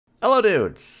Hello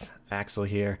dudes, Axel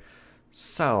here.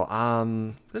 So,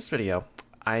 this video,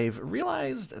 I've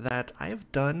realized that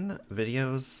I've done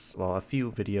videos, well, a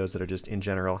few videos that are just in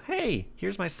general, hey,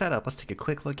 here's my setup, let's take a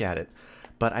quick look at it.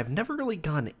 But I've never really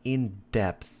gone in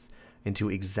depth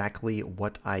into exactly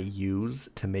what I use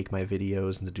to make my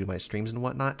videos and to do my streams and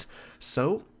whatnot.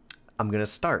 So, I'm gonna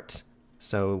start.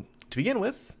 So, to begin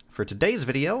with, for today's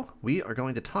video, we are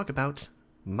going to talk about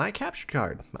my capture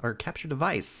card, or capture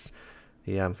device.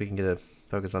 Yeah, if we can get a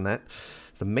focus on that.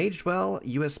 It's the Magewell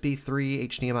USB 3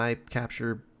 HDMI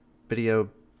capture video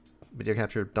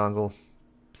capture dongle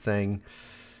thing,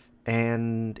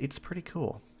 and it's pretty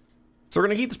cool. So we're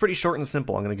going to keep this pretty short and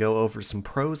simple. I'm going to go over some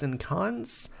pros and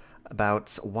cons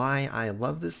about why I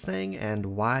love this thing and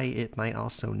why it might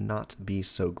also not be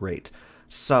so great.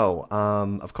 So,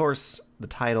 of course, the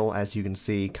title, as you can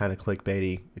see, kind of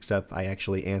clickbaity, except I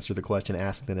actually answer the question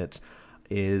asked in it.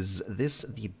 Is this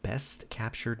the best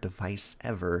capture device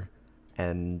ever,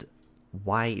 and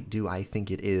why do I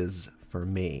think it is for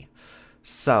me?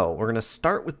 So, we're going to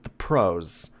start with the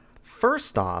pros.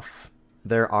 First off,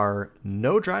 there are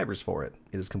no drivers for it.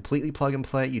 It is completely plug and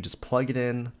play. You just plug it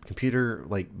in. The computer,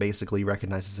 like, basically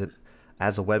recognizes it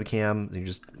as a webcam. And you're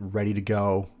just ready to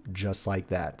go, just like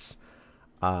that.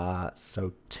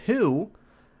 So, two,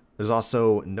 there's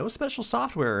also no special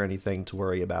software or anything to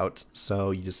worry about,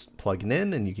 so you just plug it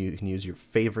in and you can use your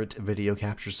favorite video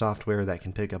capture software that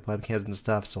can pick up webcams and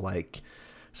stuff,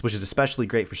 which is especially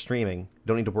great for streaming. You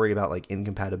don't need to worry about like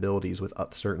incompatibilities with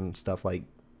certain stuff like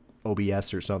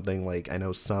OBS or something. Like I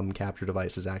know some capture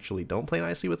devices actually don't play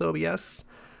nicely with OBS.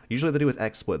 Usually they do with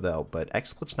XSplit though, but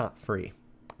XSplit's not free.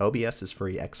 OBS is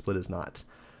free, XSplit is not.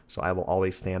 So I will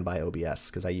always stand by OBS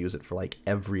because I use it for like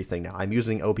everything now. I'm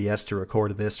using OBS to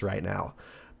record this right now,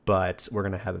 but we're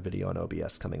going to have a video on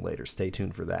OBS coming later. Stay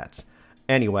tuned for that.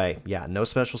 Anyway, yeah, no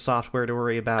special software to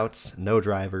worry about, no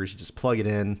drivers. You just plug it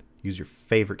in, use your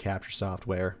favorite capture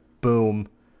software. Boom.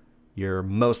 You're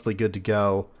mostly good to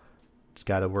go. Just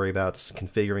got to worry about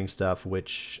configuring stuff,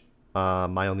 which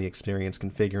my only experience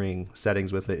configuring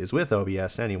settings with it is with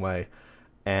OBS anyway,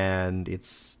 and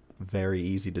it's very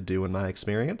easy to do in my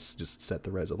experience. Just set the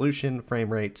resolution,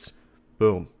 frame rates,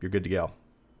 boom, you're good to go.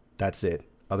 That's it.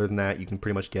 Other than that, you can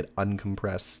pretty much get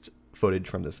uncompressed footage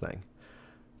from this thing.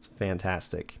 It's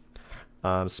fantastic.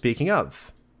 Speaking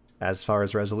of, as far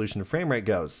as resolution and frame rate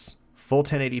goes, full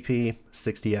 1080p,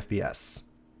 60 FPS.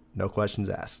 No questions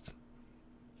asked.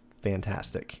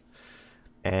 Fantastic.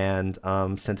 And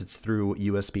since it's through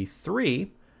USB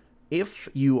 3, if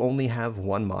you only have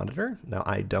one monitor, now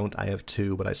I don't, I have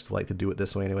two, but I still like to do it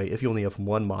this way anyway. If you only have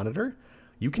one monitor,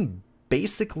 you can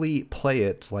basically play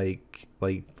it like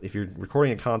if you're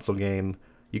recording a console game,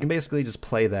 you can basically just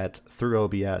play that through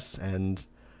OBS, and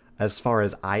as far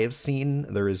as I have seen,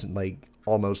 there is like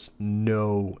almost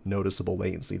no noticeable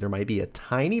latency. There might be a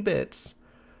tiny bit,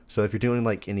 so if you're doing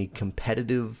like any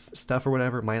competitive stuff or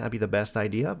whatever, it might not be the best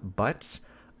idea, but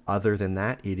other than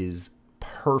that, it is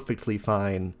perfectly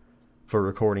fine for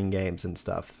recording games and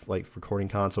stuff, like recording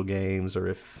console games, or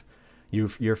if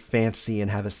you're fancy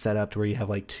and have a setup to where you have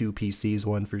like two PCs,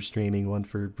 one for streaming, one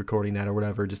for recording that or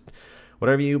whatever, just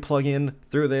whatever you plug in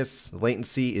through this,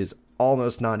 latency is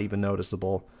almost not even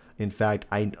noticeable. In fact,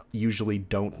 I usually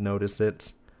don't notice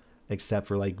it, except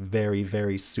for like very,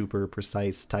 very super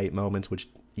precise tight moments, which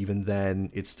even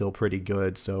then it's still pretty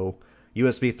good. So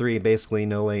USB 3, basically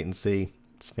no latency.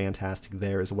 It's fantastic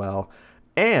there as well.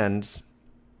 And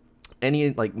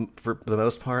for the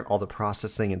most part, all the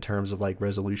processing in terms of like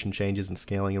resolution changes and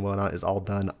scaling and whatnot is all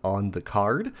done on the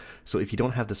card. So if you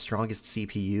don't have the strongest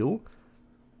CPU,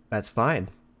 that's fine.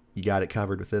 You got it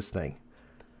covered with this thing.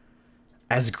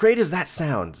 As great as that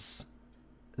sounds,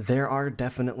 there are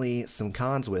definitely some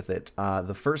cons with it.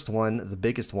 The first one, the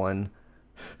biggest one,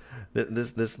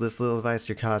 this little device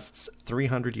here costs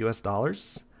 $300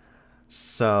 US.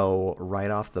 So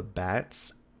right off the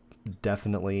bat,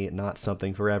 definitely not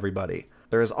something for everybody.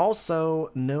 There is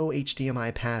also no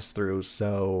HDMI pass-through,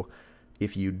 so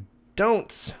if you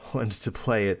don't want to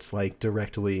play it like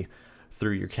directly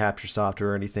through your capture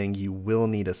software or anything, you will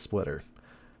need a splitter.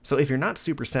 So if you're not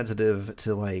super sensitive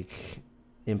to like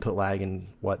input lag and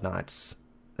whatnot,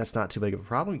 that's not too big of a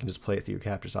problem. You can just play it through your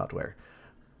capture software.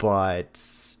 But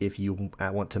if you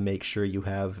want to make sure you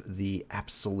have the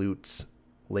absolute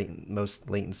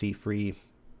most latency-free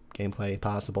gameplay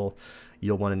possible,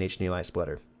 you'll want an HDMI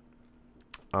splitter.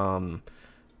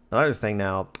 Another thing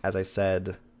now, as I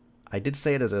said, I did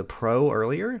say it as a pro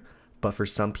earlier, but for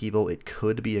some people it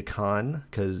could be a con,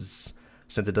 because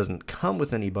since it doesn't come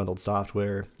with any bundled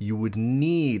software, you would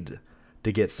need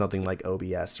to get something like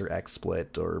OBS or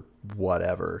XSplit or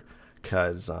whatever,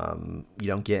 because you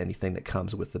don't get anything that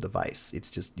comes with the device. It's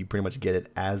just, you pretty much get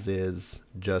it as is,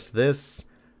 just this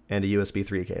and a USB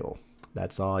 3 cable.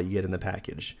 That's all you get in the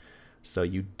package. So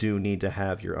you do need to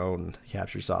have your own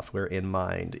capture software in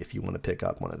mind if you want to pick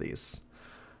up one of these.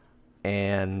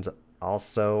 And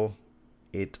also,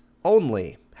 it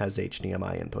only has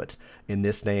HDMI input. In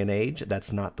this day and age,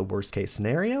 that's not the worst case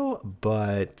scenario,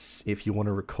 but if you want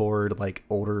to record like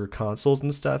older consoles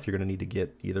and stuff, you're going to need to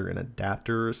get either an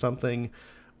adapter or something,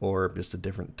 or just a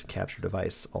different capture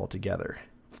device altogether.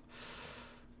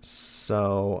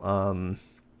 So,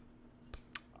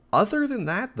 other than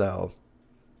that,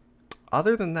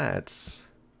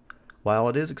 while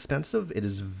it is expensive, it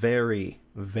is very,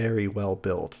 very well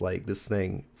built. Like, this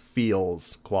thing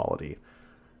feels quality.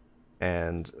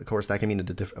 And of course that can mean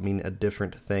a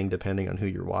different thing depending on who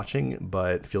you're watching,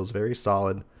 but feels very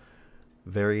solid,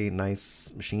 very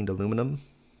nice machined aluminum.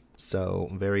 So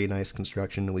very nice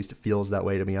construction, at least it feels that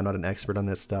way to me. I'm not an expert on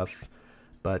this stuff,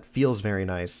 but feels very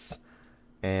nice.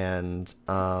 And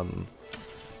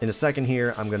in a second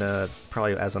here, I'm gonna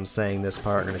probably, as I'm saying this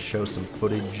part, I'm gonna show some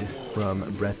footage from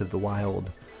Breath of the Wild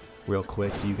real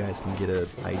quick so you guys can get an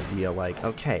idea, like,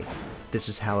 okay, this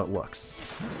is how it looks.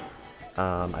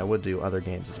 I would do other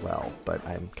games as well, but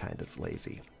I'm kind of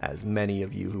lazy, as many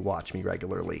of you who watch me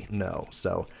regularly know.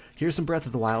 So here's some Breath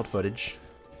of the Wild footage.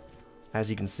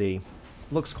 As you can see,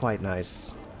 looks quite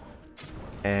nice.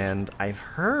 And I've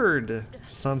heard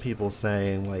some people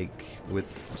saying, like,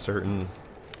 with certain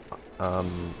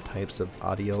types of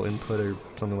audio input or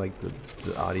something, like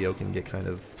the audio can get kind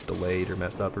of delayed or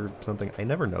messed up or something. I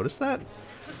never noticed that.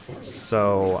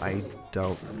 So I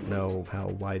don't know how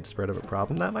widespread of a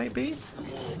problem that might be,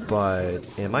 but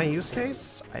in my use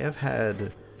case, I have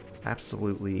had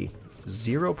absolutely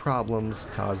zero problems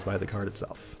caused by the card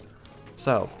itself.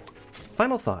 So,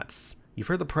 final thoughts. You've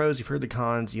heard the pros, you've heard the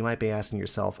cons. You might be asking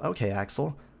yourself, okay,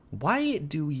 Axel, why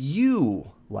do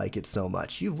you like it so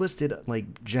much? You've listed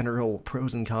like general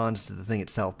pros and cons to the thing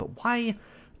itself, but why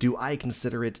do I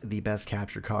consider it the best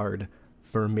capture card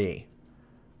for me?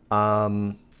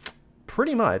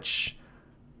 Pretty much,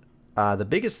 the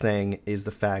biggest thing is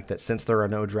the fact that since there are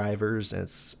no drivers and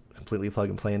it's completely plug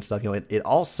and play and stuff, you know, it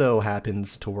also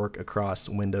happens to work across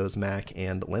Windows, Mac,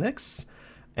 and Linux.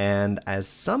 And as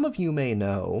some of you may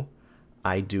know,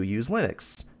 I do use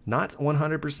Linux. Not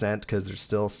 100%, because there's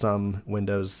still some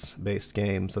Windows-based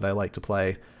games that I like to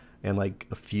play, and like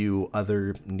a few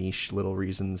other niche little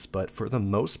reasons, but for the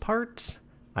most part,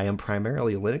 I am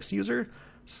primarily a Linux user,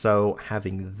 so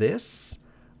having this,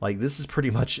 like, this is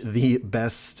pretty much the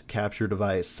best capture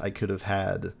device I could have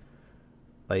had,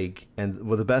 like, and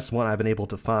well, the best one I've been able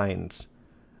to find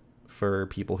for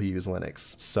people who use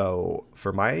Linux. So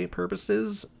for my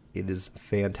purposes, it is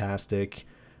fantastic,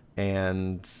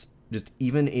 and just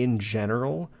even in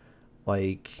general,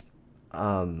 like,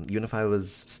 even if I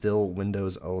was still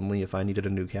Windows only, if I needed a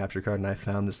new capture card and I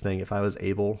found this thing, if I was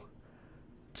able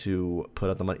to put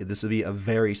up the money, this would be a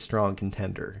very strong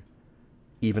contender,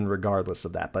 even regardless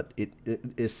of that. But it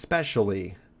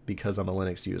especially because I'm a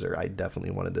Linux user, I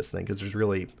definitely wanted this thing, because there's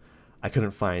really, I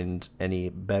couldn't find any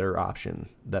better option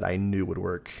that I knew would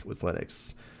work with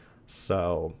Linux.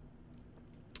 So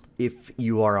if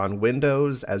you are on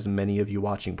Windows, as many of you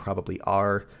watching probably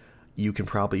are, you'll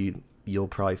probably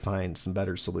find some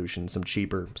better solutions, some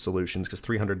cheaper solutions, because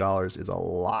 $300 is a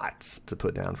lot to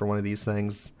put down for one of these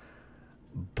things.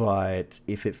 But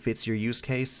if it fits your use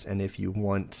case, and if you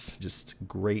want just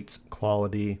great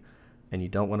quality, and you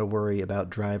don't want to worry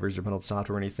about drivers or bundled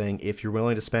software or anything, if you're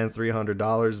willing to spend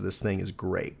 $300, this thing is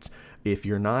great. If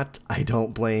you're not, I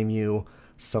don't blame you.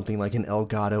 Something like an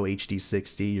Elgato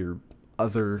HD60 or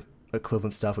other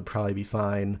equivalent stuff would probably be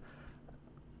fine.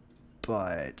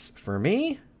 But for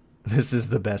me, this is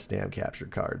the best damn capture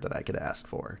card that I could ask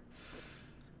for.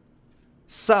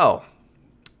 So,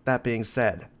 that being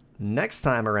said, next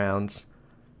time around,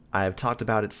 I've talked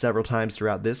about it several times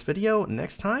throughout this video.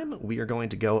 Next time, we are going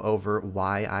to go over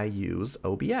why I use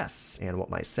OBS and what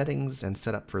my settings and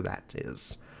setup for that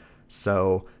is.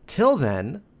 So, till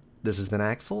then, this has been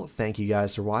Axel. Thank you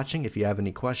guys for watching. If you have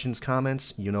any questions,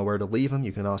 comments, you know where to leave them.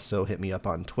 You can also hit me up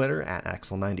on Twitter at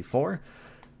Axel94.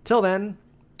 Till then,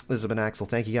 this has been Axel.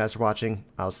 Thank you guys for watching.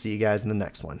 I'll see you guys in the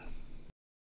next one.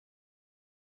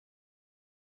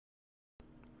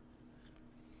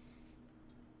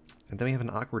 And then we have an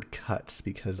awkward cut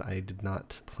because I did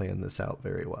not plan this out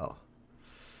very well.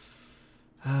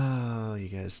 Oh, you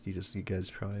guys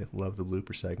probably love the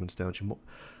blooper segments, don't you?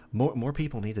 More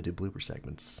people need to do blooper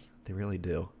segments. They really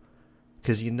do.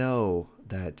 Because you know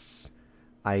that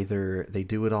either they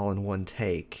do it all in one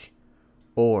take,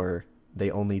 or they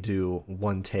only do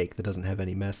one take that doesn't have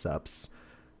any mess ups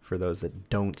for those that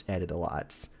don't edit a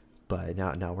lot. But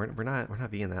no, we're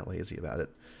not being that lazy about it.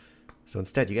 So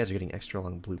instead, you guys are getting extra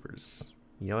long bloopers.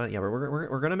 You know what? Yeah,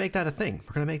 we're gonna make that a thing.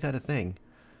 We're gonna make that a thing.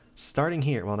 Starting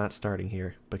here, well, not starting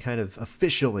here, but kind of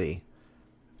officially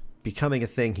becoming a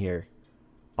thing here.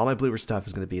 All my blooper stuff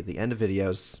is gonna be at the end of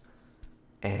videos,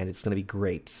 and it's gonna be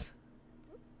great.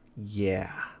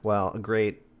 Yeah, well,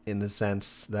 great in the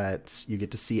sense that you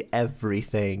get to see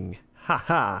everything.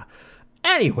 Haha.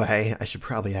 Anyway, I should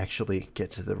probably actually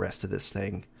get to the rest of this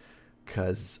thing,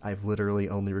 because I've literally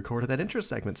only recorded that intro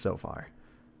segment so far.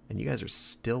 And you guys are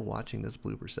still watching this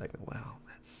blooper segment. Wow,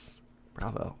 that's...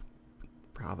 bravo.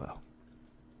 Bravo.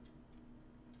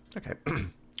 Okay.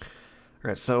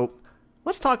 Alright, so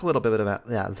let's talk a little bit about...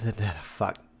 yeah,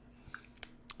 fuck.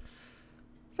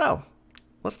 So,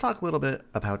 let's talk a little bit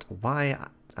about why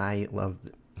I love...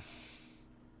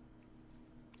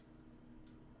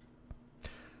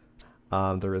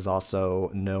 there is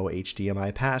also no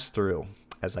HDMI pass-through,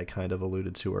 as I kind of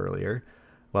alluded to earlier.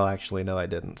 Well, actually, no, I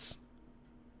didn't.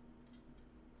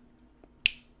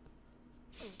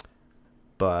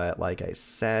 But like I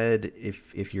said,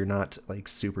 if you're not like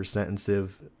super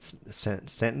sensitive,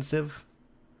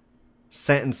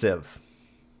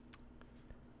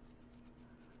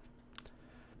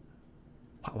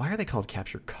 why are they called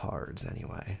capture cards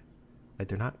anyway? Like,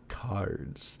 they're not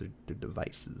cards, they're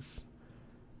devices.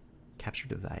 Capture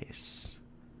device.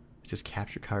 It's just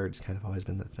capture cards kind of always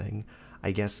been the thing.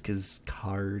 I guess because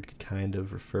card could kind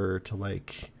of refer to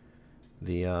like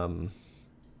the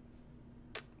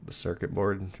circuit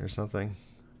board or something.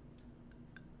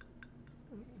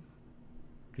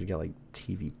 You get like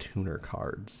TV tuner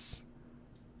cards.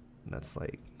 And that's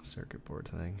like circuit board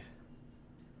thing.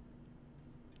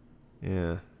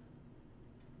 Yeah.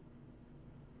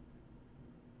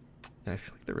 I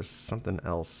feel like there was something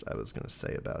else I was going to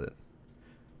say about it.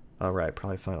 All right,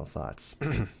 probably final thoughts.